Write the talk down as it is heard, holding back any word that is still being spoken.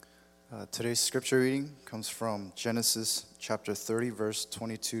Today's scripture reading comes from Genesis chapter 30, verse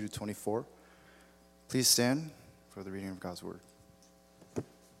 22 to 24. Please stand for the reading of God's word.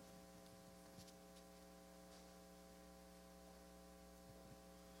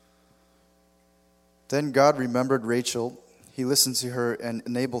 Then God remembered Rachel. He listened to her and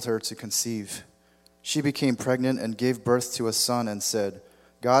enabled her to conceive. She became pregnant and gave birth to a son and said,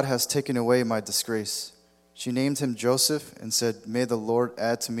 "God has taken away my disgrace." She named him Joseph and said, "May the Lord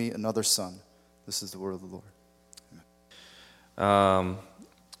add to me another son." This is the word of the Lord. Amen.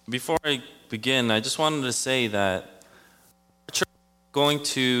 Before I begin, I just wanted to say that our church we're going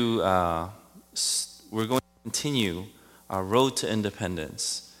to continue our road to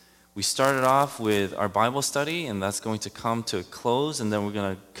independence. We started off with our Bible study, and that's going to come to a close, and then we're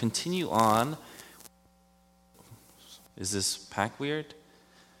going to continue on. Is this pack weird?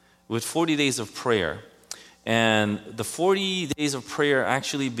 With 40 days of prayer. And the 40 days of prayer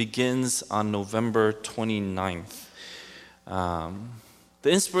actually begins on November 29th. The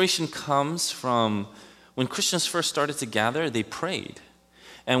inspiration comes from when Christians first started to gather, they prayed.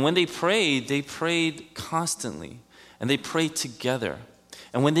 And when they prayed constantly. And they prayed together.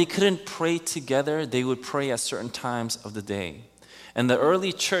 And when they couldn't pray together, they would pray at certain times of the day. And the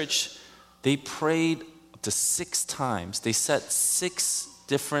early church, they prayed up to 6 times. They set 6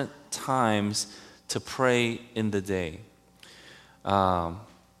 different times to pray in the day.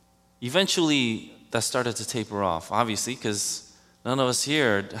 Eventually, that started to taper off, obviously, because none of us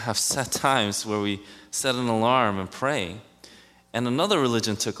here have set times where we set an alarm and pray. And another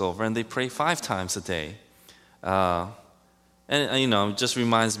religion took over, and they pray 5 times a day. It just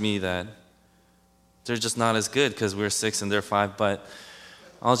reminds me that they're just not as good because we're 6 and they're 5. But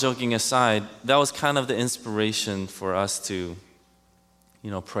all joking aside, that was kind of the inspiration for us to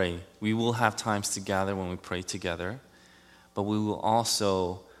pray. We will have times to gather when we pray together, but we will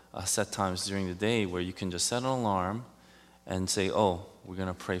also set times during the day where you can just set an alarm and say, "Oh, we're going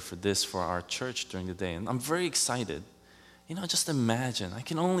to pray for this for our church during the day." And I'm very excited. Just imagine.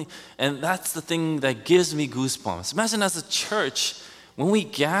 And that's the thing that gives me goosebumps. Imagine as a church, when we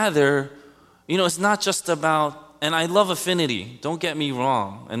gather, it's not just about, and I love affinity, don't get me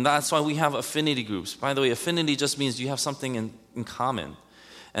wrong, and that's why we have affinity groups. By the way, affinity just means you have something in common.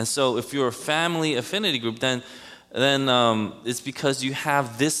 And so if you're a family affinity group, then it's because you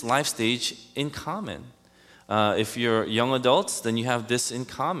have this life stage in common. If you're young adults, then you have this in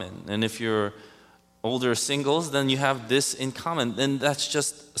common. And if you're older singles, then you have this in common. And that's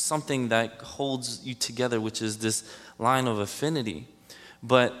just something that holds you together, which is this line of affinity.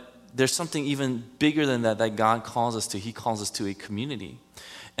 But there's something even bigger than that God calls us to. He calls us to a community.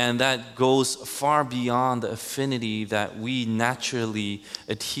 And that goes far beyond the affinity that we naturally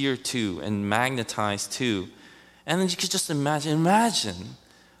adhere to and magnetize to. And then you could just imagine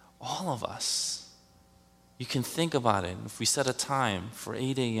all of us. You can think about it. If we set a time for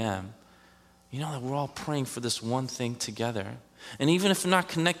 8 a.m., that we're all praying for this one thing together. And even if we're not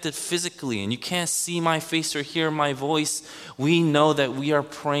connected physically and you can't see my face or hear my voice, we know that we are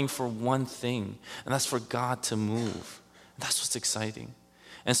praying for one thing, and that's for God to move. And that's what's exciting.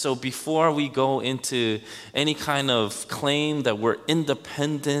 And so before we go into any kind of claim that we're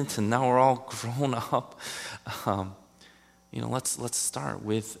independent and now we're all grown up, let's start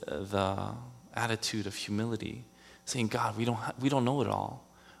with the attitude of humility, saying, "God, we don't know it all.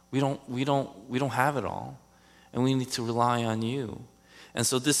 We don't have it all, and we need to rely on you." And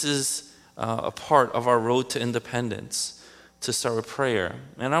so this is a part of our road to independence, to start with prayer.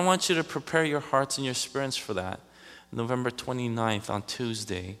 And I want you to prepare your hearts and your spirits for that. November 29th, on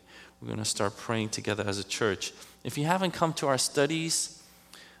Tuesday, we're going to start praying together as a church. If you haven't come to our studies,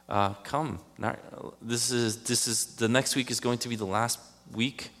 come. This is the next week is going to be the last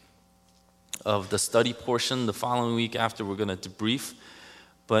week of the study portion. The following week after, we're going to debrief.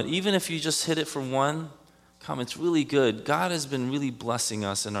 But even if you just hit it for one, come. It's really good. God has been really blessing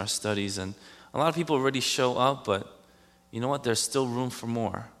us in our studies, and a lot of people already show up, but you know what? There's still room for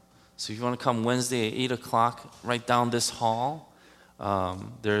more. So if you want to come Wednesday at 8 o'clock, right down this hall,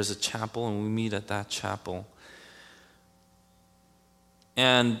 there is a chapel, and we meet at that chapel.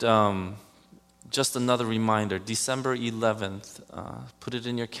 And just another reminder, December 11th, put it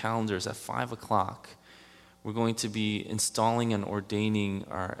in your calendars at 5 o'clock. We're going to be installing and ordaining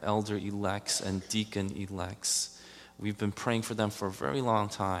our elder elects and deacon elects. We've been praying for them for a very long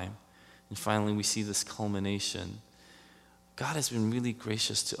time, and finally we see this culmination. God has been really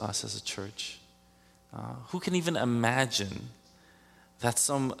gracious to us as a church. Who can even imagine that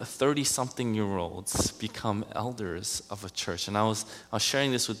some 30-something-year-olds become elders of a church? And I was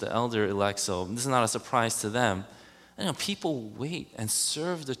sharing this with the elder elect, so this is not a surprise to them. People wait and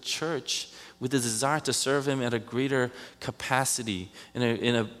serve the church with the desire to serve him at a greater capacity,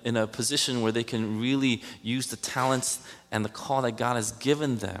 in a position where they can really use the talents and the call that God has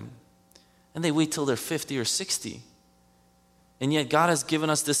given them. And they wait till they're 50 or 60. And yet God has given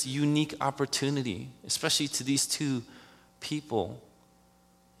us this unique opportunity, especially to these two people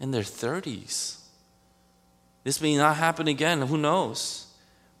in their 30s. This may not happen again, who knows?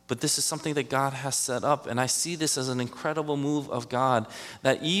 But this is something that God has set up. And I see this as an incredible move of God,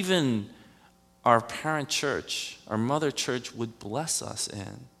 that even our parent church, our mother church, would bless us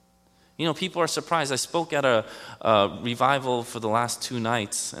in. People are surprised. I spoke at a revival for the last 2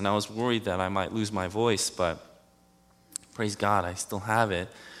 nights, and I was worried that I might lose my voice, but praise God, I still have it.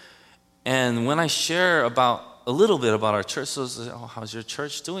 And when I share a little bit about our church, so I said, how's your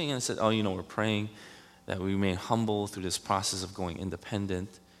church doing? And I said, we're praying that we remain humble through this process of going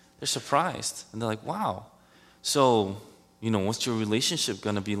independent. They're surprised. And they're like, wow. So, what's your relationship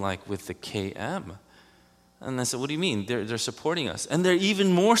going to be like with the KM? And I said, what do you mean? They're supporting us. And they're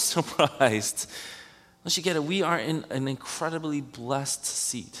even more surprised. Don't you get it? We are in an incredibly blessed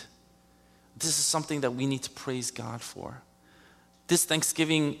seat. This is something that we need to praise God for. This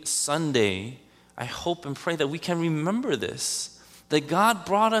Thanksgiving Sunday, I hope and pray that we can remember this, that God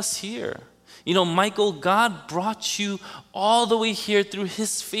brought us here. Michael, God brought you all the way here through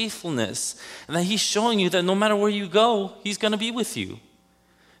his faithfulness, and that he's showing you that no matter where you go, he's going to be with you,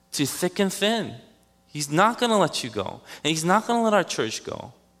 to thick and thin. He's not going to let you go, and he's not going to let our church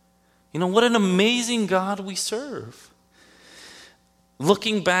go. What an amazing God we serve.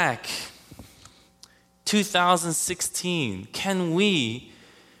 Looking back, 2016, can we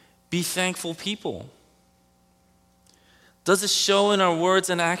be thankful people? Does it show in our words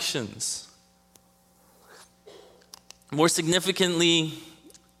and actions? More significantly,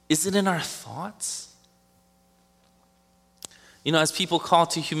 is it in our thoughts? As people call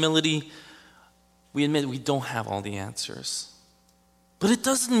to humility, we admit we don't have all the answers. But it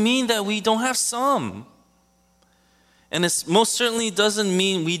doesn't mean that we don't have some. And it most certainly doesn't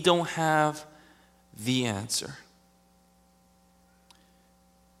mean we don't have the answer.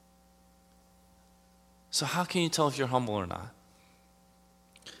 So how can you tell if you're humble or not?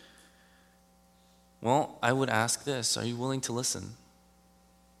 Well, I would ask this: are you willing to listen?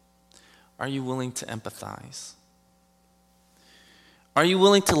 Are you willing to empathize? Are you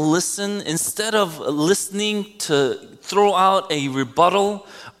willing to listen instead of listening to throw out a rebuttal?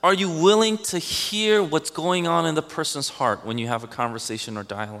 Are you willing to hear what's going on in the person's heart when you have a conversation or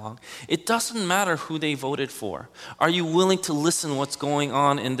dialogue? It doesn't matter who they voted for. Are you willing to listen what's going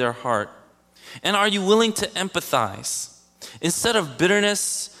on in their heart? And are you willing to empathize? Instead of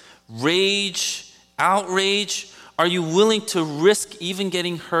bitterness, rage, outrage, are you willing to risk even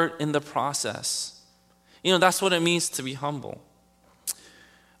getting hurt in the process? That's what it means to be humble.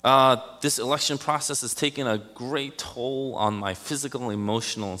 This election process has taken a great toll on my physical,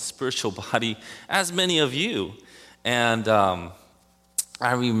 emotional, and spiritual body, as many of you. And I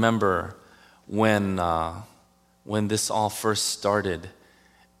remember when this all first started,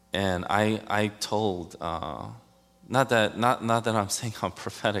 and I told, not that I'm saying I'm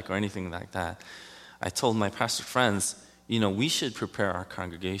prophetic or anything like that. I told my pastor friends, we should prepare our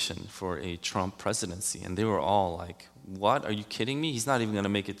congregation for a Trump presidency, and they were all like, what? Are you kidding me? He's not even going to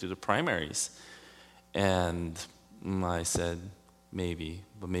make it through the primaries. And I said, maybe,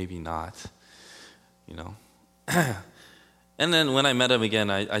 but maybe not, And then when I met him again,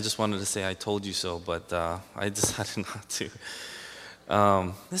 I just wanted to say, I told you so, but I decided not to.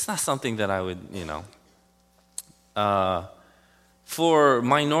 It's not something that I would, For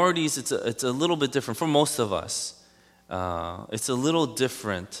minorities, it's a little bit different. For most of us, it's a little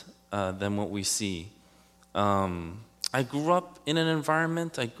different than what we see. I grew up in an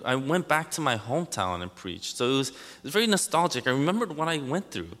environment, I went back to my hometown and preached. So it was very nostalgic. I remembered what I went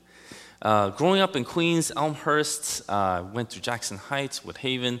through. Growing up in Queens, Elmhurst, went through Jackson Heights,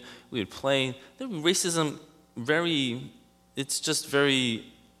 Woodhaven, we would play. There was racism it's just very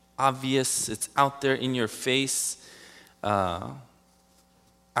obvious. It's out there in your face. I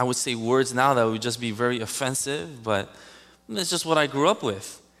would say words now that would just be very offensive, but it's just what I grew up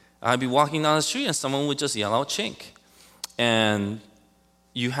with. I'd be walking down the street and someone would just yell out chink. And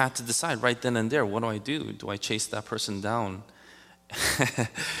you had to decide right then and there, what do? Do I chase that person down?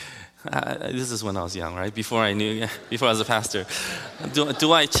 This is when I was young, right? Before I was a pastor.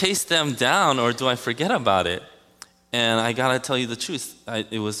 Do I chase them down or do I forget about it? And I gotta tell you the truth,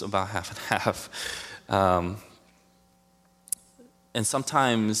 it was about half and half. And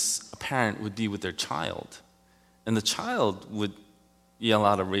sometimes a parent would be with their child, and the child would yell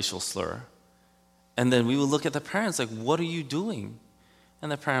out a racial slur. And then we would look at the parents like, what are you doing?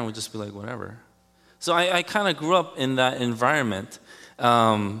 And the parent would just be like, whatever. So I kind of grew up in that environment.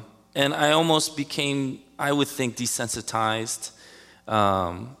 And I almost became, I would think, desensitized.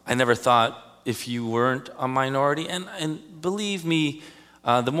 I never thought if you weren't a minority. And believe me,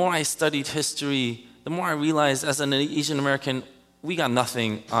 the more I studied history, the more I realized as an Asian American, we got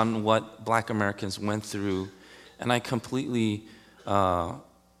nothing on what Black Americans went through. And I completely, my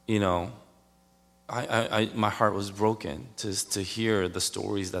heart was broken to hear the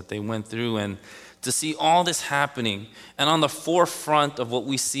stories that they went through and to see all this happening. And on the forefront of what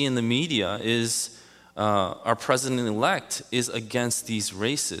we see in the media is our president-elect is against these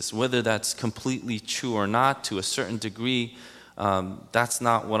races. Whether that's completely true or not, to a certain degree, that's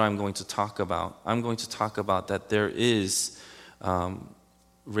not what I'm going to talk about. I'm going to talk about that there is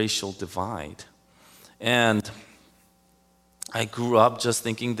racial divide. And I grew up just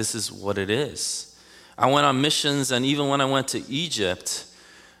thinking this is what it is. I went on missions, and even when I went to Egypt,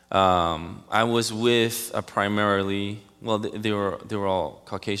 I was with primarily, well, they were all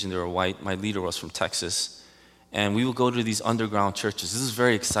Caucasian, they were white. My leader was from Texas. And we would go to these underground churches. This is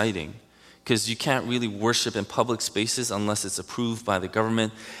very exciting because you can't really worship in public spaces unless it's approved by the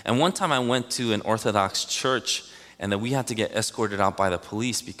government. And one time I went to an Orthodox church, and then we had to get escorted out by the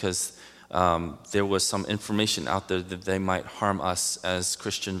police because there was some information out there that they might harm us as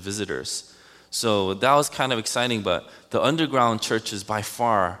Christian visitors. So that was kind of exciting, but the underground churches by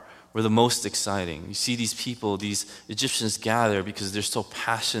far were the most exciting. You see these people, these Egyptians gather because they're so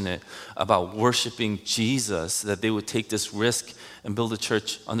passionate about worshiping Jesus that they would take this risk and build a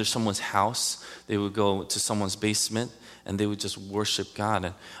church under someone's house. They would go to someone's basement and they would just worship God.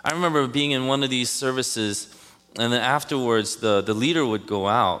 And I remember being in one of these services, and then afterwards the leader would go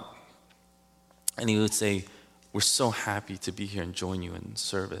out and he would say, "We're so happy to be here and join you in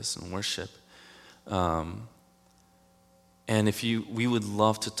service and worship. And we would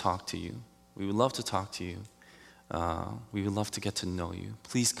love to talk to you. We would love to talk to you. We would love to get to know you.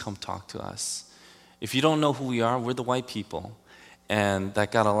 Please come talk to us. If you don't know who we are, we're the white people." And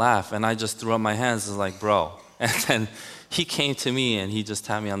that got a laugh. And I just threw up my hands and was like, "Bro." And then he came to me and he just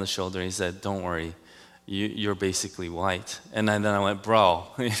tapped me on the shoulder. He said, "Don't worry, you're basically white." And then I went, "Bro,"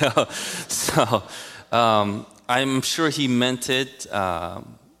 So I'm sure he meant it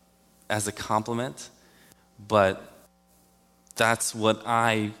as a compliment, but that's what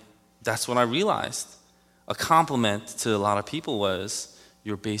I realized. A compliment to a lot of people was,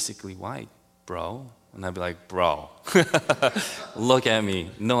 "You're basically white, bro." And I'd be like, "Bro, look at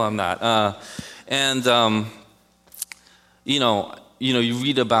me." No, I'm not. You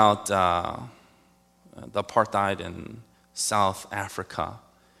read about the apartheid in South Africa,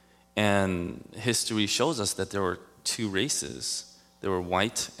 and history shows us that there were two races. There were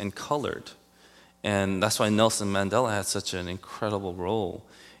white and colored. And that's why Nelson Mandela had such an incredible role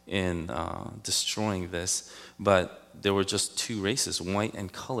in destroying this. But there were just two races, white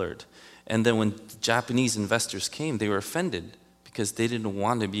and colored. And then when Japanese investors came, they were offended because they didn't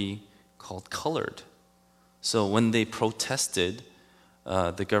want to be called colored. So when they protested,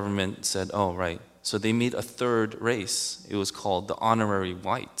 the government said, "Oh, right." So they made a third race. It was called the honorary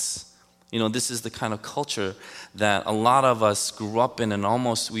whites. This is the kind of culture that a lot of us grew up in, and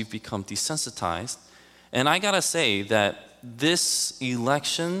almost we've become desensitized. And I gotta say that this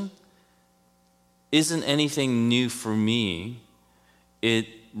election isn't anything new for me.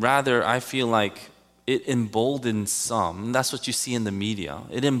 Rather, I feel like it emboldens some. And that's what you see in the media.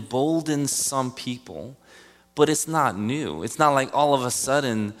 It emboldens some people, but it's not new. It's not like all of a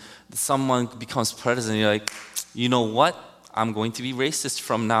sudden someone becomes president and you're like, "You know what? I'm going to be racist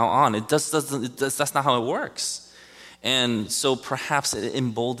from now on." That's not how it works. And so perhaps it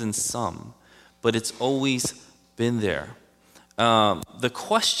emboldens some, but it's always been there. The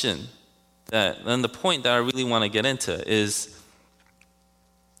question and the point that I really want to get into is,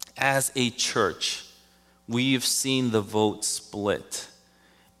 as a church, we've seen the vote split.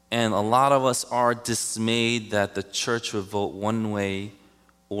 And a lot of us are dismayed that the church would vote one way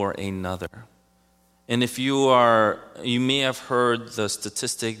or another. And you may have heard the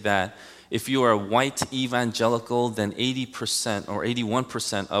statistic that if you are a white evangelical, then 80% or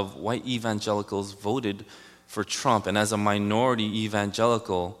 81% of white evangelicals voted for Trump. And as a minority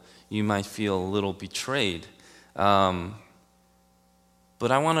evangelical, you might feel a little betrayed.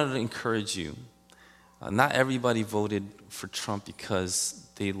 But I wanted to encourage you. Not everybody voted for Trump because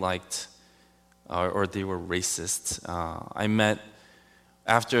they liked or they were racist. I met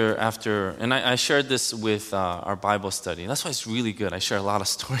after, and I shared this with our Bible study. That's why it's really good. I share a lot of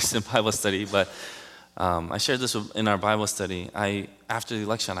stories in Bible study, but I shared this in our Bible study. After the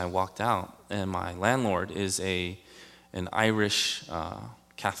election, I walked out, my landlord is an Irish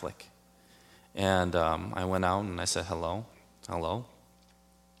Catholic. And I went out and I said, hello.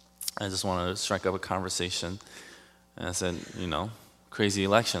 I just wanted to strike up a conversation. And I said, crazy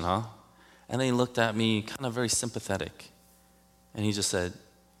election, huh? And then he looked at me kind of very sympathetic. And he just said,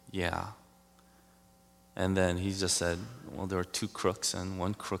 yeah. And then he just said, well, there were 2 crooks and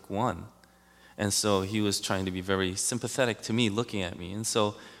 1 crook won. And so he was trying to be very sympathetic to me, looking at me. And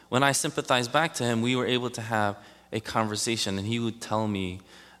so when I sympathized back to him, we were able to have a conversation. And he would tell me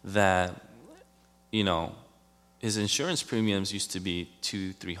that, his insurance premiums used to be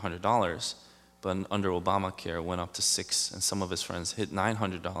 $200-$300, but under Obamacare it went up to $600, and some of his friends hit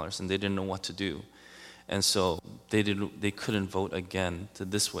 $900, and they didn't know what to do. And so they couldn't vote again to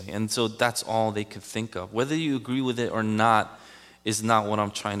this way. And so that's all they could think of. Whether you agree with it or not is not what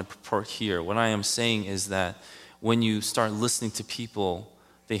I'm trying to purport here. What I am saying is that when you start listening to people,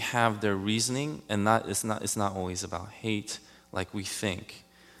 they have their reasoning, and it's not always about hate like we think.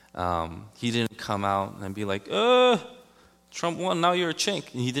 He didn't come out and be like, Trump won, now you're a chink.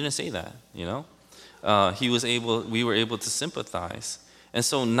 He didn't say that, we were able to sympathize. And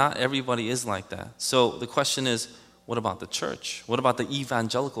so not everybody is like that. So the question is, what about the church? What about the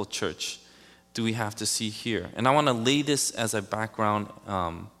evangelical church? Do we have to see here? And I want to lay this as a background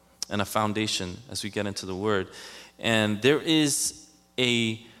and a foundation as we get into the word. And there is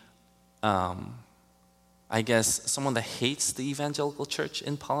someone that hates the evangelical church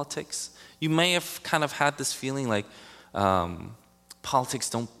in politics. You may have kind of had this feeling like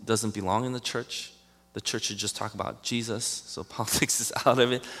politics doesn't belong in the church. The church should just talk about Jesus, so politics is out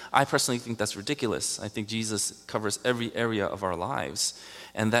of it. I personally think that's ridiculous. I think Jesus covers every area of our lives,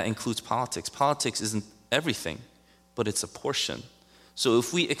 and that includes politics. Politics isn't everything, but it's a portion. So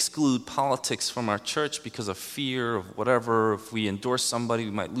if we exclude politics from our church because of fear of whatever, if we endorse somebody,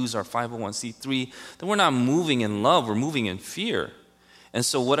 we might lose our 501c3, then we're not moving in love, we're moving in fear. And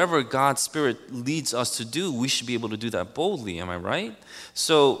so whatever God's Spirit leads us to do, we should be able to do that boldly, am I right?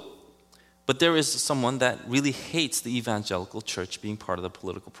 But there is someone that really hates the evangelical church being part of the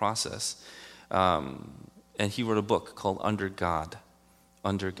political process. And he wrote a book called Under God,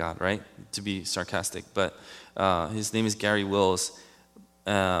 right? To be sarcastic. But his name is Gary Wills.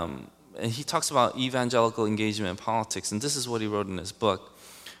 And he talks about evangelical engagement in politics. And this is what he wrote in his book.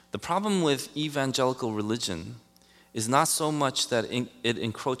 The problem with evangelical religion is not so much that it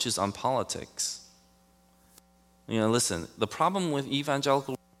encroaches on politics. Listen, the problem with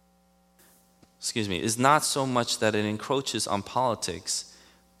evangelical is not so much that it encroaches on politics,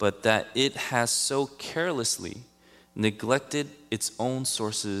 but that it has so carelessly neglected its own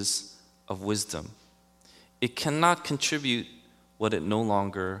sources of wisdom. It cannot contribute what it no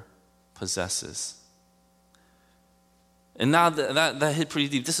longer possesses. And now that hit pretty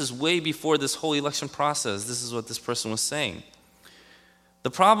deep. This is way before this whole election process. This is what this person was saying. The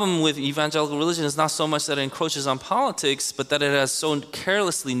problem with evangelical religion is not so much that it encroaches on politics, but that it has so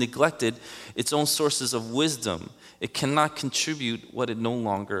carelessly neglected its own sources of wisdom. It cannot contribute what it no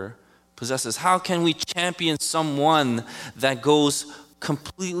longer possesses. How can we champion someone that goes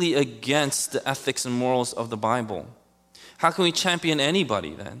completely against the ethics and morals of the Bible? How can we champion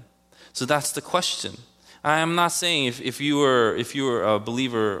anybody then? So that's the question. I am not saying if you were a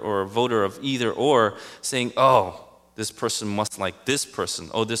believer or a voter of either or, saying, this person must like this person.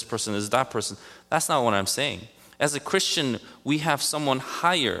 This person is that person. That's not what I'm saying. As a Christian, we have someone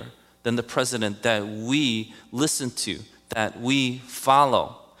higher than the president that we listen to, that we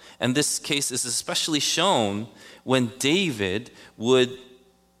follow. And this case is especially shown when David would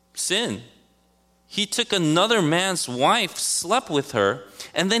sin. He took another man's wife, slept with her,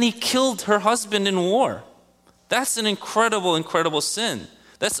 and then he killed her husband in war. That's an incredible, incredible sin.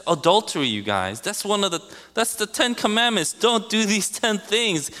 That's adultery, you guys. That's the 10 Commandments. Don't do these 10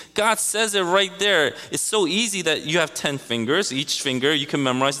 things. God says it right there. It's so easy that you have 10 fingers. Each finger, you can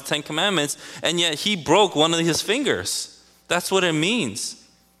memorize the 10 Commandments, and yet he broke one of his fingers. That's what it means.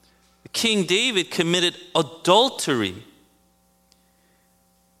 King David committed adultery.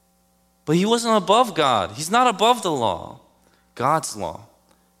 But he wasn't above God. He's not above the law, God's law.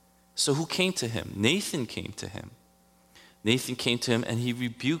 So who came to him? Nathan came to him. Nathan came to him and he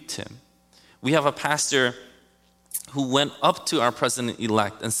rebuked him. We have a pastor who went up to our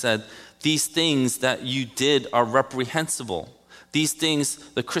president-elect and said, these things that you did are reprehensible. These things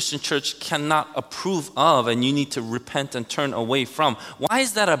the Christian church cannot approve of, and you need to repent and turn away from. Why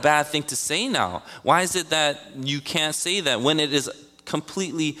is that a bad thing to say now? Why is it that you can't say that when it is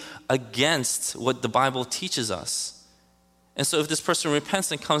completely against what the Bible teaches us? And so if this person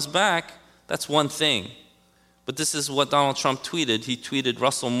repents and comes back, that's one thing. But this is what Donald Trump tweeted. He tweeted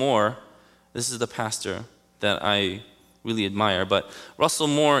Russell Moore, This is the pastor that I really admire. But Russell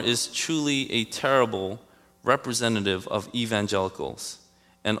Moore is truly a terrible representative of evangelicals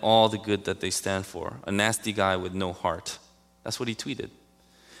and all the good that they stand for. A nasty guy with no heart. That's what he tweeted.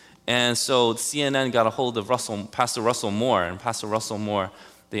 And so CNN got a hold of Pastor Russell Moore, and Pastor Russell Moore,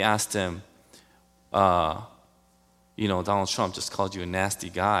 they asked him, Donald Trump just called you a nasty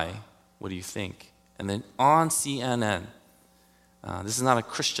guy. What do you think? And then on CNN, this is not a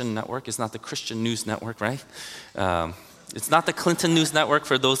Christian network. It's not the Christian News Network, right? It's not the Clinton News Network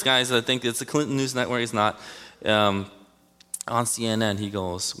for those guys that think it's the Clinton News Network. It's not. On CNN, he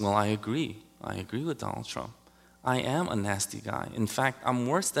goes, well, I agree. I agree with Donald Trump. I am a nasty guy. In fact, I'm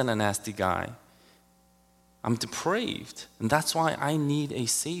worse than a nasty guy. I'm depraved. And that's why I need a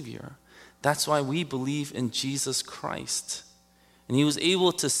Savior. That's why we believe in Jesus Christ. And he was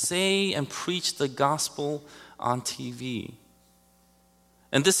able to say and preach the gospel on TV.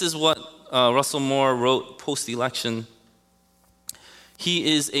 And this is what Russell Moore wrote post-election.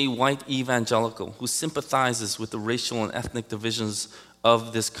 He is a white evangelical who sympathizes with the racial and ethnic divisions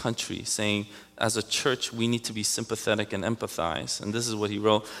of this country, saying, as a church, we need to be sympathetic and empathize. And this is what he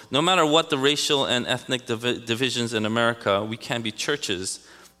wrote. No matter what the racial and ethnic divisions in America, we can be churches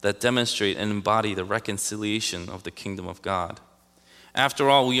that demonstrate and embody the reconciliation of the kingdom of God. After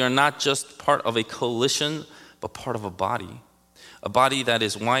all, we are not just part of a coalition, but part of a body that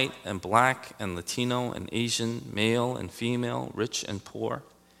is white and black and Latino and Asian, male and female, rich and poor.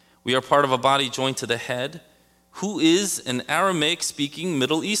 We are part of a body joined to the head, who is an Aramaic-speaking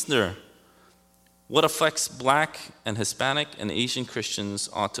Middle Easterner. What affects black and Hispanic and Asian Christians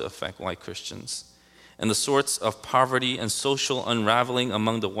ought to affect white Christians. And the sorts of poverty and social unraveling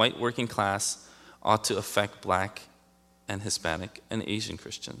among the white working class ought to affect black and Hispanic and Asian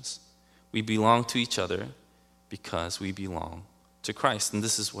Christians. We belong to each other because we belong to Christ. And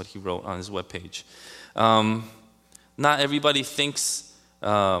this is what he wrote on his webpage. Not everybody thinks,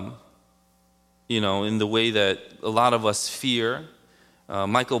 in the way that a lot of us fear.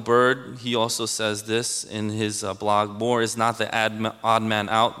 Michael Bird, he also says this in his blog, Moore is not the odd man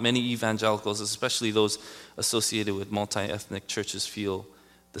out. Many evangelicals, especially those associated with multi-ethnic churches, feel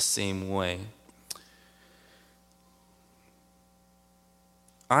the same way.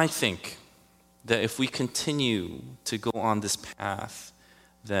 I think that if we continue to go on this path,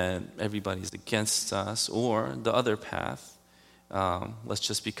 that everybody's against us, or the other path, let's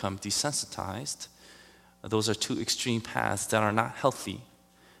just become desensitized. Those are two extreme paths that are not healthy.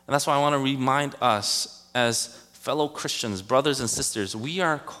 And that's why I want to remind us as fellow Christians, brothers and sisters, we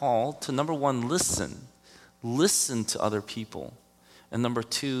are called to, number one, listen. Listen to other people. And number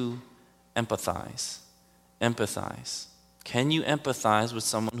two, empathize. Empathize. Can you empathize with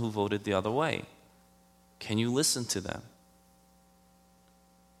someone who voted the other way? Can you listen to them?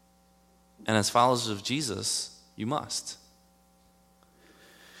 And as followers of Jesus, you must.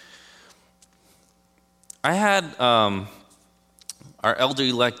 I had our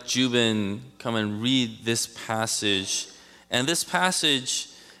elder-elect Jubin come and read this passage, and this passage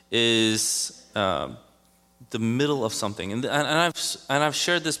is the middle of something. And I've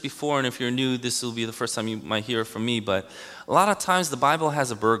shared this before, and if you're new, this will be the first time you might hear it from me, but a lot of times the Bible has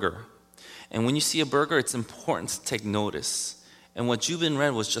a burger. And when you see a burger, it's important to take notice. And what Jubin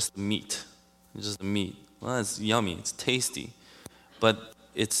read was just the meat. Just the meat. Well, it's yummy, it's tasty. But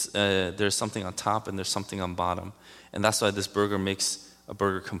there's something on top and there's something on bottom. And that's why this burger makes a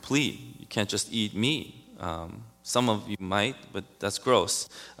burger complete. You can't just eat meat. Some of you might, but that's gross.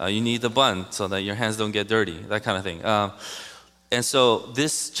 You need the bun so that your hands don't get dirty, that kind of thing. And so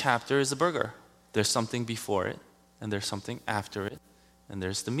this chapter is a burger. There's something before it, and there's something after it, and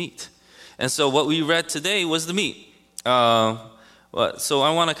there's the meat. And so what we read today was the meat. So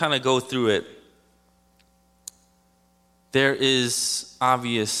I want to kind of go through it. There is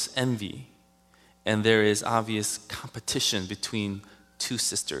obvious envy, and there is obvious competition between two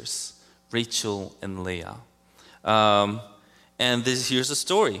sisters, Rachel and Leah. And here's the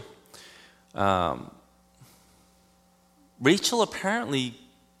story. Rachel apparently,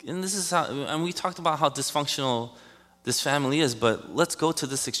 and we talked about how dysfunctional this family is, but let's go to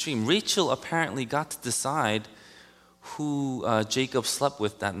this extreme. Rachel apparently got to decide who Jacob slept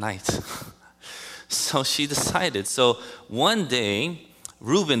with that night. So she decided. So one day,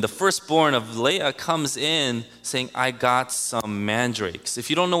 Reuben, the firstborn of Leah, comes in saying, I got some mandrakes. If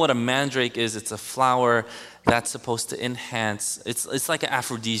you don't know what a mandrake is, it's a flower that's supposed to enhance. It's like an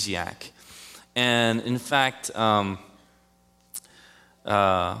aphrodisiac. And in fact, what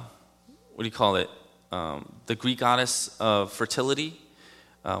do you call it? The Greek goddess of fertility,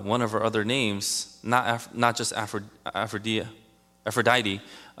 one of her other names, not just Aphrodite, Aphrodite,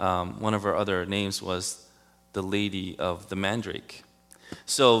 one of her other names was the Lady of the Mandrake.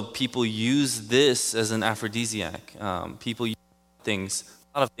 So people use this as an aphrodisiac. People use a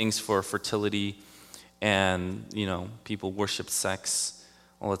lot of things for fertility, and people worship sex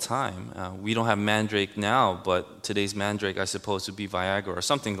all the time. We don't have mandrake now, but today's mandrake, I suppose, would be Viagra or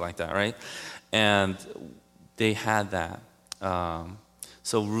something like that, right? And they had that.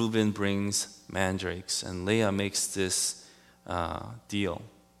 So Reuben brings mandrakes, and Leah makes this deal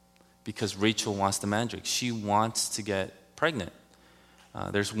because Rachel wants the mandrake. She wants to get pregnant.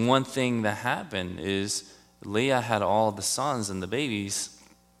 There's one thing that happened is Leah had all the sons and the babies,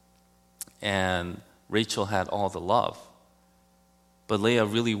 and Rachel had all the love. But Leah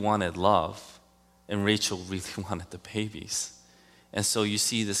really wanted love, and Rachel really wanted the babies. And so you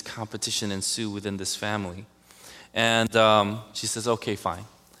see this competition ensue within this family. And she says, okay, fine.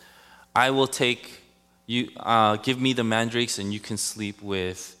 I will take you, give me the mandrakes, and you can sleep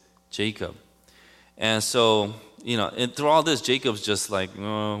with Jacob. And so, and through all this, Jacob's just like,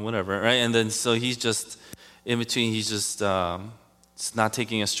 oh, whatever, right? And then so he's just, in between, he's just not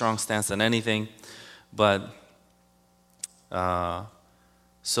taking a strong stance on anything. But,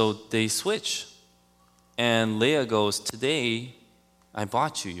 so they switch. And Leah goes, today, I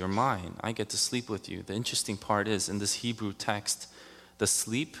bought you, you're mine. I get to sleep with you. The interesting part is, in this Hebrew text, the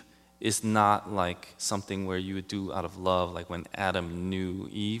sleep is not like something where you would do out of love, like when Adam knew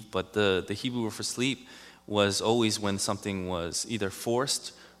Eve, but the Hebrew word for sleep was always when something was either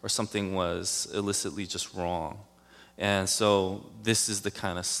forced or something was illicitly just wrong. And so this is the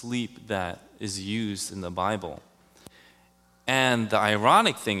kind of sleep that is used in the Bible. And the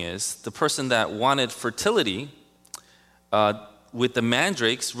ironic thing is, the person that wanted fertility, with the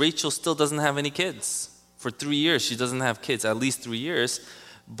mandrakes, Rachel still doesn't have any kids. For 3 years, she doesn't have kids, at least 3 years.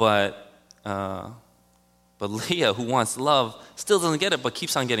 But Leah, who wants love, still doesn't get it, but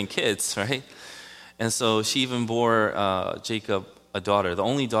keeps on getting kids, right? And so she even bore Jacob a daughter, the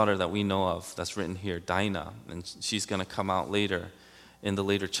only daughter that we know of that's written here, Dinah. And she's going to come out later in the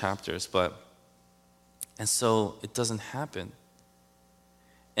later chapters. And so it doesn't happen.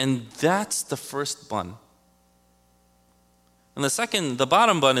 And that's the first bun. And the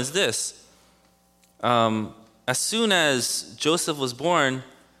bottom bun is this. As soon as Joseph was born,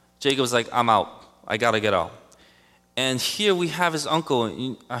 Jacob was like, I'm out. I got to get out. And here we have his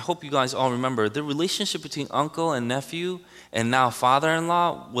uncle. I hope you guys all remember, the relationship between uncle and nephew and now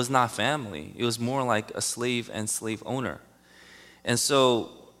father-in-law was not family. It was more like a slave and slave owner. And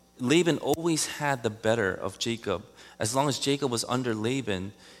so Laban always had the better of Jacob. As long as Jacob was under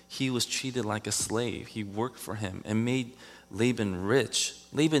Laban, he was treated like a slave. He worked for him and made Laban rich.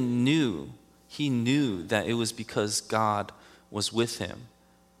 Laban knew that it was because God was with him.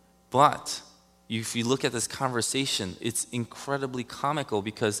 But if you look at this conversation, it's incredibly comical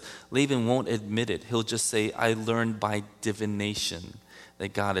because Laban won't admit it. He'll just say, I learned by divination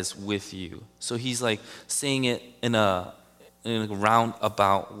that God is with you. So he's like saying it in a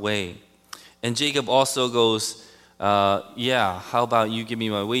roundabout way. And Jacob also goes, how about you give me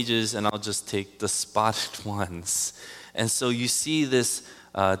my wages and I'll just take the spotted ones. And so you see this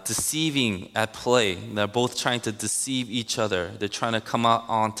deceiving at play. They're both trying to deceive each other. They're trying to come out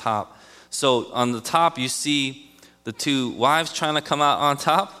on top. So on the top, you see the two wives trying to come out on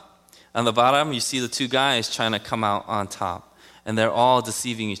top. On the bottom, you see the two guys trying to come out on top. And they're all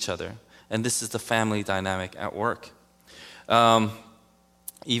deceiving each other. And this is the family dynamic at work.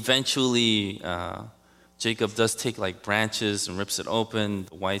 Eventually, Jacob does take like branches and rips it open.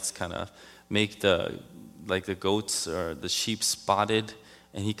 The whites kind of make the goats or the sheep spotted,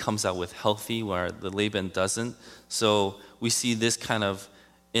 and he comes out with healthy where the Laban doesn't. So we see this kind of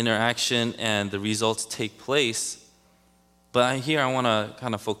interaction and the results take place. But here I want to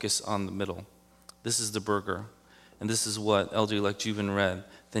kind of focus on the middle. This is the burger, and this is what Elder-elect Juven read.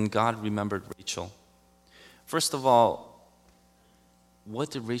 Then God remembered Rachel. First of all,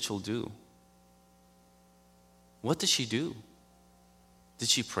 what did Rachel do? What did she do? Did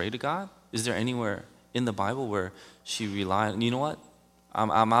she pray to God? Is there anywhere in the Bible where she relied? You know what?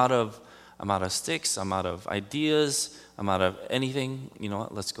 I'm out of sticks. I'm out of ideas. I'm out of anything. You know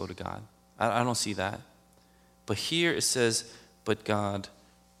what? Let's go to God. I don't see that. But here it says, but God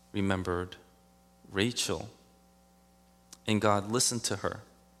remembered Rachel. And God listened to her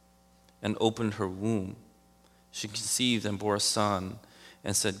and opened her womb. She conceived and bore a son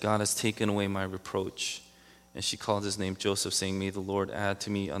and said, God has taken away my reproach. And she called his name Joseph, saying, may the Lord add to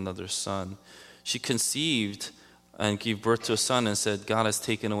me another son. She conceived and gave birth to a son and said, God has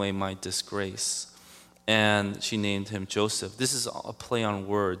taken away my disgrace. And she named him Joseph. This is a play on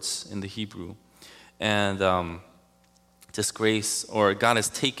words in the Hebrew. And disgrace, or God has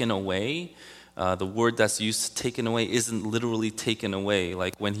taken away. The word that's used, taken away, isn't literally taken away.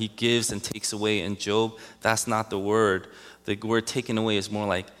 Like when he gives and takes away in Job, that's not the word. The word taken away is more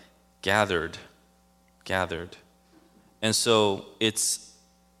like gathered. And so it's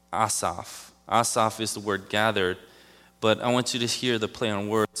Asaph. Asaph is the word gathered. But I want you to hear the play on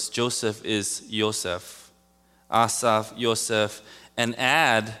words. Joseph is Yosef. Asaph, Yosef. And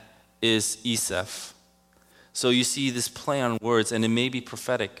Ad is Eseph. So you see this play on words, and it may be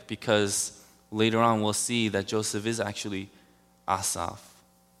prophetic because later on we'll see that Joseph is actually Asaph.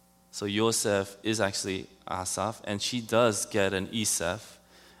 So Yosef is actually Asaph, and she does get an Eseph,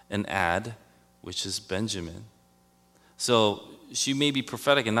 an Ad, which is Benjamin. So she may be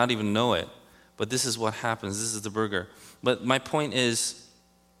prophetic and not even know it, but this is what happens. This is the burger. But my point is,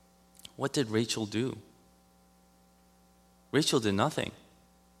 what did Rachel do? Rachel did nothing.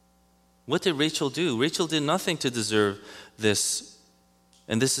 What did Rachel do? Rachel did nothing to deserve this.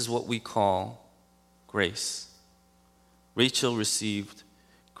 And this is what we call grace. Rachel received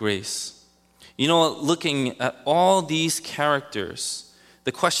grace. You know, looking at all these characters,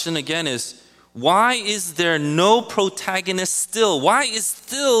 the question again is, why is there no protagonist still? Why is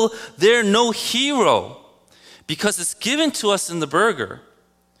still there no hero? Because it's given to us in the burger,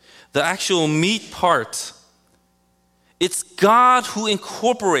 the actual meat part. It's God who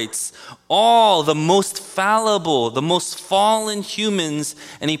incorporates all the most fallible, the most fallen humans,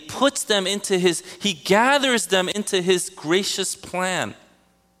 and he gathers them into his gracious plan.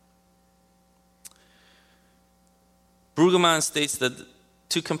 Brueggemann states that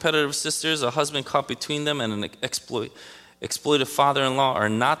two competitive sisters, a husband caught between them, and an exploitive father-in-law are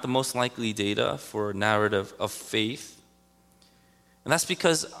not the most likely data for a narrative of faith. And that's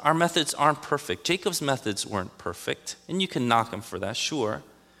because our methods aren't perfect. Jacob's methods weren't perfect, and you can knock him for that, sure.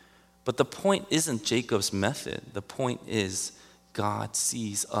 But the point isn't Jacob's method. The point is God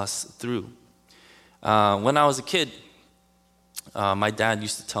sees us through. When I was a kid, my dad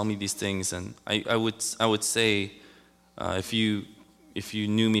used to tell me these things, and I would say, if you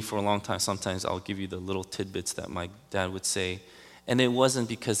knew me for a long time, sometimes I'll give you the little tidbits that my dad would say. And it wasn't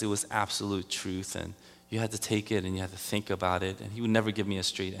because it was absolute truth, and you had to take it and you had to think about it. And he would never give me a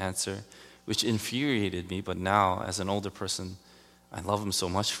straight answer, which infuriated me. But now, as an older person, I love him so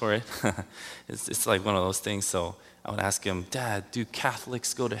much for it. It's like one of those things. So I would ask him, Dad, do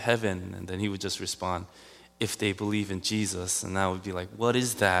Catholics go to heaven? And then he would just respond, if they believe in Jesus. And I would be like, what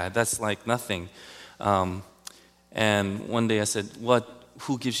is that? That's like nothing. And one day I said,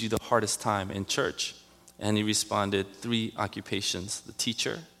 who gives you the hardest time in church? And he responded, 3 occupations: the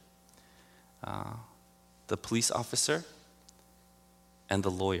teacher, the police officer, and the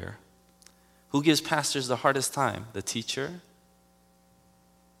lawyer. Who gives pastors the hardest time? The teacher,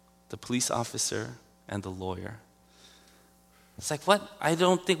 the police officer, and the lawyer. It's like, what? I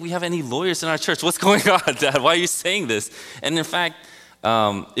don't think we have any lawyers in our church. What's going on, Dad? Why are you saying this? And in fact,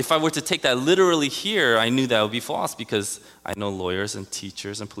 if I were to take that literally here, I knew that would be false, because I know lawyers and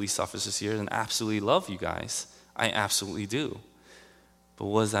teachers and police officers here and absolutely love you guys. I absolutely do. But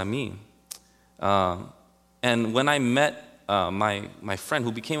what does that mean? And when I met my friend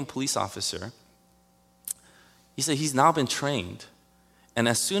who became a police officer, he said he's now been trained. And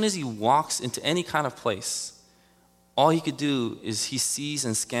as soon as he walks into any kind of place, all he could do is he sees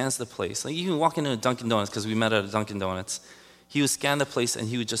and scans the place. Like, you can walk into a Dunkin' Donuts, because we met at a Dunkin' Donuts. He would scan the place and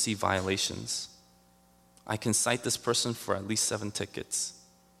he would just see violations. I can cite this person for at least 7 tickets.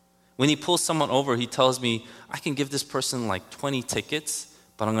 When he pulls someone over, he tells me, I can give this person like 20 tickets,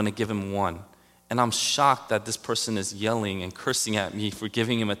 but I'm going to give him 1. And I'm shocked that this person is yelling and cursing at me for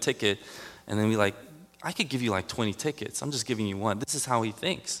giving him a ticket. And then be like, I could give you like 20 tickets. I'm just giving you 1. This is how he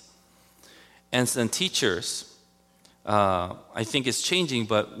thinks. And then teachers, I think it's changing,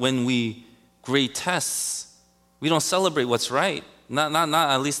 but when we grade tests, we don't celebrate what's right. Not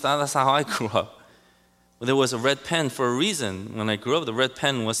at least that's how I grew up. There was a red pen for a reason. When I grew up, the red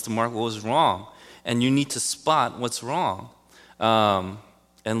pen was to mark what was wrong. And you need to spot what's wrong.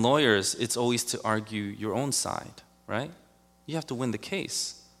 And lawyers, it's always to argue your own side, right? You have to win the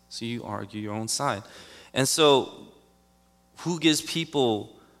case. So you argue your own side. And so who gives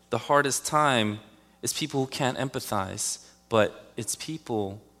people the hardest time is people who can't empathize. But it's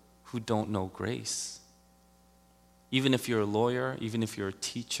people who don't know grace. Even if you're a lawyer, even if you're a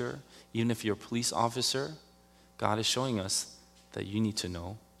teacher, even if you're a police officer, God is showing us that you need to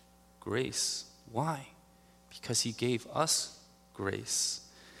know grace. Why? Because he gave us grace.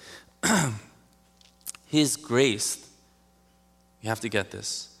 His grace, you have to get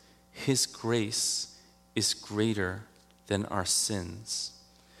this, his grace is greater than our sins.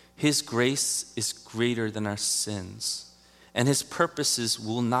 His grace is greater than our sins. and his purposes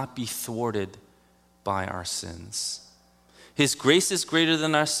will not be thwarted by our sins. His grace is greater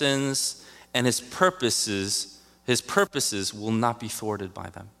than our sins, and his purposes will not be thwarted by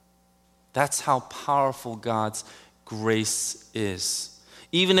them. That's how powerful God's grace is.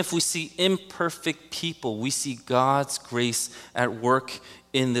 Even if we see imperfect people, we see God's grace at work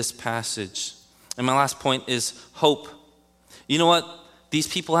in this passage. And my last point is hope. You know what? These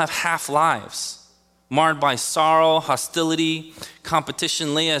people have half lives, marred by sorrow, hostility,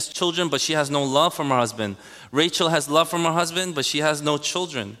 competition. Leah has children, but she has no love from her husband. Rachel has love from her husband, but she has no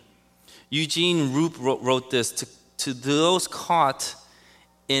children. Eugene Roop wrote this, to those caught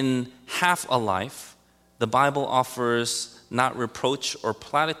in half a life, the Bible offers not reproach or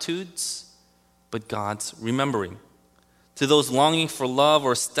platitudes, but God's remembering. To those longing for love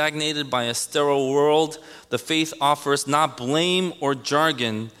or stagnated by a sterile world, the faith offers not blame or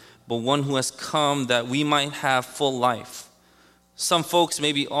jargon, but one who has come that we might have full life. Some folks,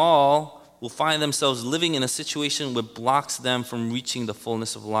 maybe all, will find themselves living in a situation which blocks them from reaching the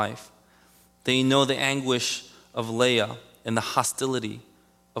fullness of life. They know the anguish of Leah and the hostility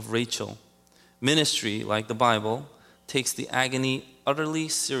of Rachel. Ministry, like the Bible, takes the agony utterly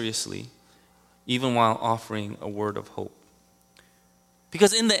seriously, even while offering a word of hope.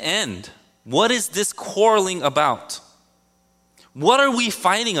 Because in the end, what is this quarreling about? What are we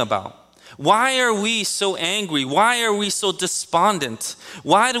fighting about? Why are we so angry? Why are we so despondent?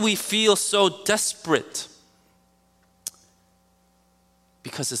 Why do we feel so desperate?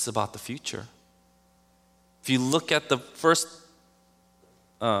 Because it's about the future. If you look at the first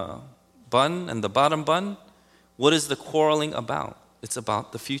bun and the bottom bun, what is the quarreling about? It's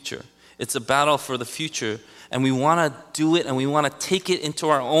about the future. It's a battle for the future, and we want to do it, and we want to take it into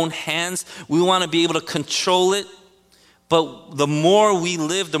our own hands. We want to be able to control it. But the more we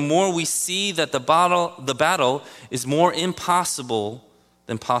live, the more we see that the battle is more impossible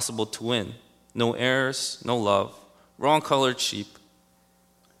than possible to win. No heirs, no love, wrong-colored sheep.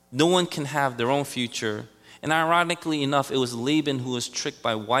 No one can have their own future. And ironically enough, it was Laban who was tricked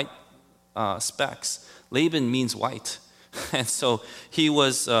by white specks. Laban means white. And so he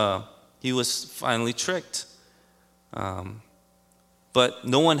was finally tricked. But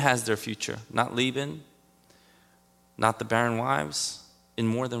no one has their future. Not Laban, not the barren wives, in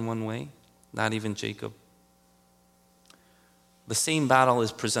more than one way, not even Jacob. The same battle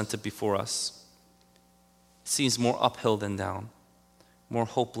is presented before us. It seems more uphill than down, more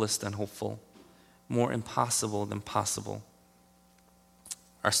hopeless than hopeful, more impossible than possible.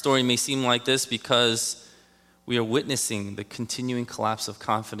 Our story may seem like this because we are witnessing the continuing collapse of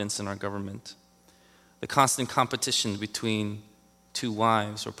confidence in our government, the constant competition between two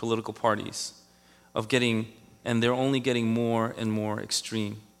wives or political parties, and they're only getting more and more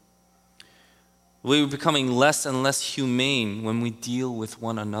extreme. We're becoming less and less humane when we deal with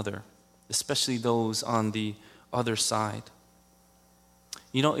one another, especially those on the other side.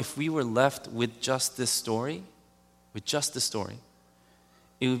 You know, if we were left with just this story,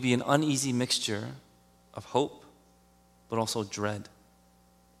 it would be an uneasy mixture of hope, but also dread.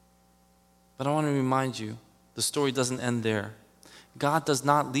 But I want to remind you, the story doesn't end there. God does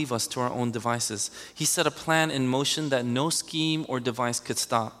not leave us to our own devices. He set a plan in motion that no scheme or device could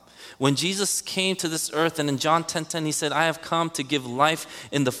stop. When Jesus came to this earth, and in John 10:10, he said, "I have come to give life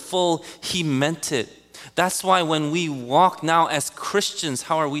in the full," he meant it. That's why when we walk now as Christians,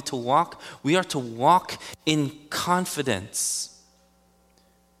 how are we to walk? We are to walk in confidence.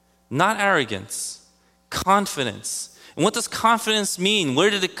 Not arrogance, confidence. And what does confidence mean? Where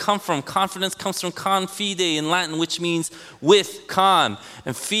did it come from? Confidence comes from confide in Latin, which means with, con,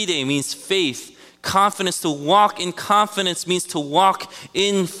 and fide means faith. Confidence, to walk in confidence, means to walk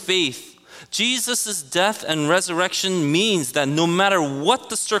in faith. Jesus' death and resurrection means that no matter what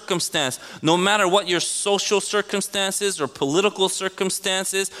the circumstance, no matter what your social circumstances or political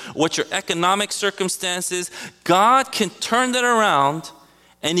circumstances, what your economic circumstances, God can turn that around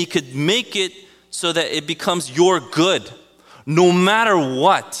and he could make it so that it becomes your good, no matter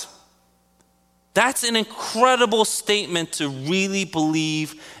what. That's an incredible statement to really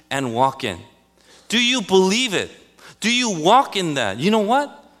believe and walk in. Do you believe it? Do you walk in that? You know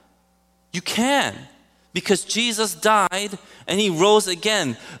what? You can, because Jesus died and he rose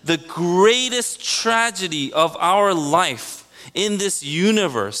again. The greatest tragedy of our life in this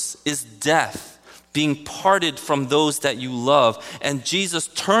universe is death, being parted from those that you love. And Jesus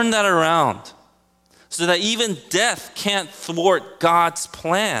turned that around so that even death can't thwart God's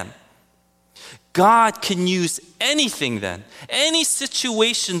plan. God can use anything then, any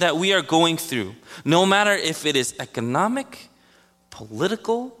situation that we are going through, no matter if it is economic,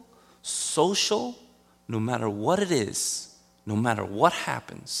 political, social, no matter what it is, no matter what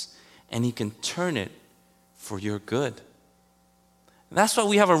happens, and he can turn it for your good. And that's why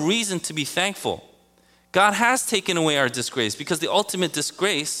we have a reason to be thankful. God has taken away our disgrace, because the ultimate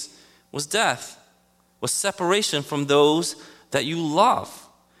disgrace was death, was separation from those that you love.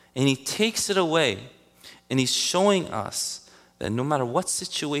 And he takes it away, and he's showing us that no matter what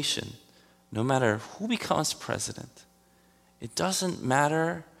situation, no matter who becomes president, it doesn't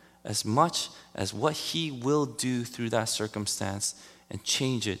matter as much as what he will do through that circumstance and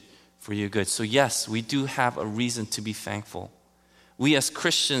change it for your good. So yes, we do have a reason to be thankful. We as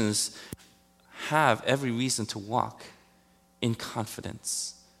Christians have every reason to walk in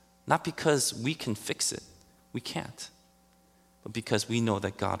confidence. Not because we can fix it, we can't, but because we know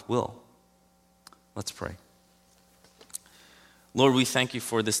that God will. Let's pray. Lord, we thank you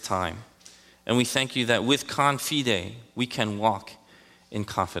for this time. And we thank you that with Confide, we can walk in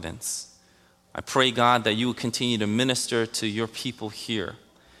confidence. I pray, God, that you will continue to minister to your people here.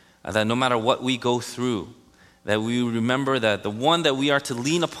 That no matter what we go through, that we remember that the one that we are to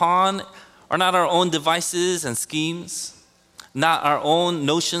lean upon are not our own devices and schemes, not our own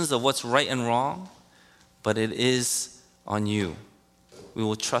notions of what's right and wrong, but it is on you. We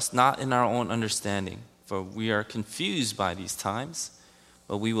will trust not in our own understanding, for we are confused by these times,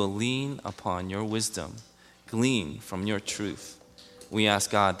 but we will lean upon your wisdom, glean from your truth. We ask,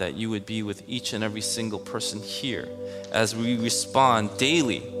 God, that you would be with each and every single person here as we respond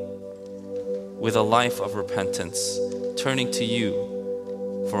daily with a life of repentance, turning to you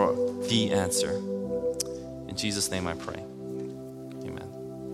for the answer. In Jesus' name I pray.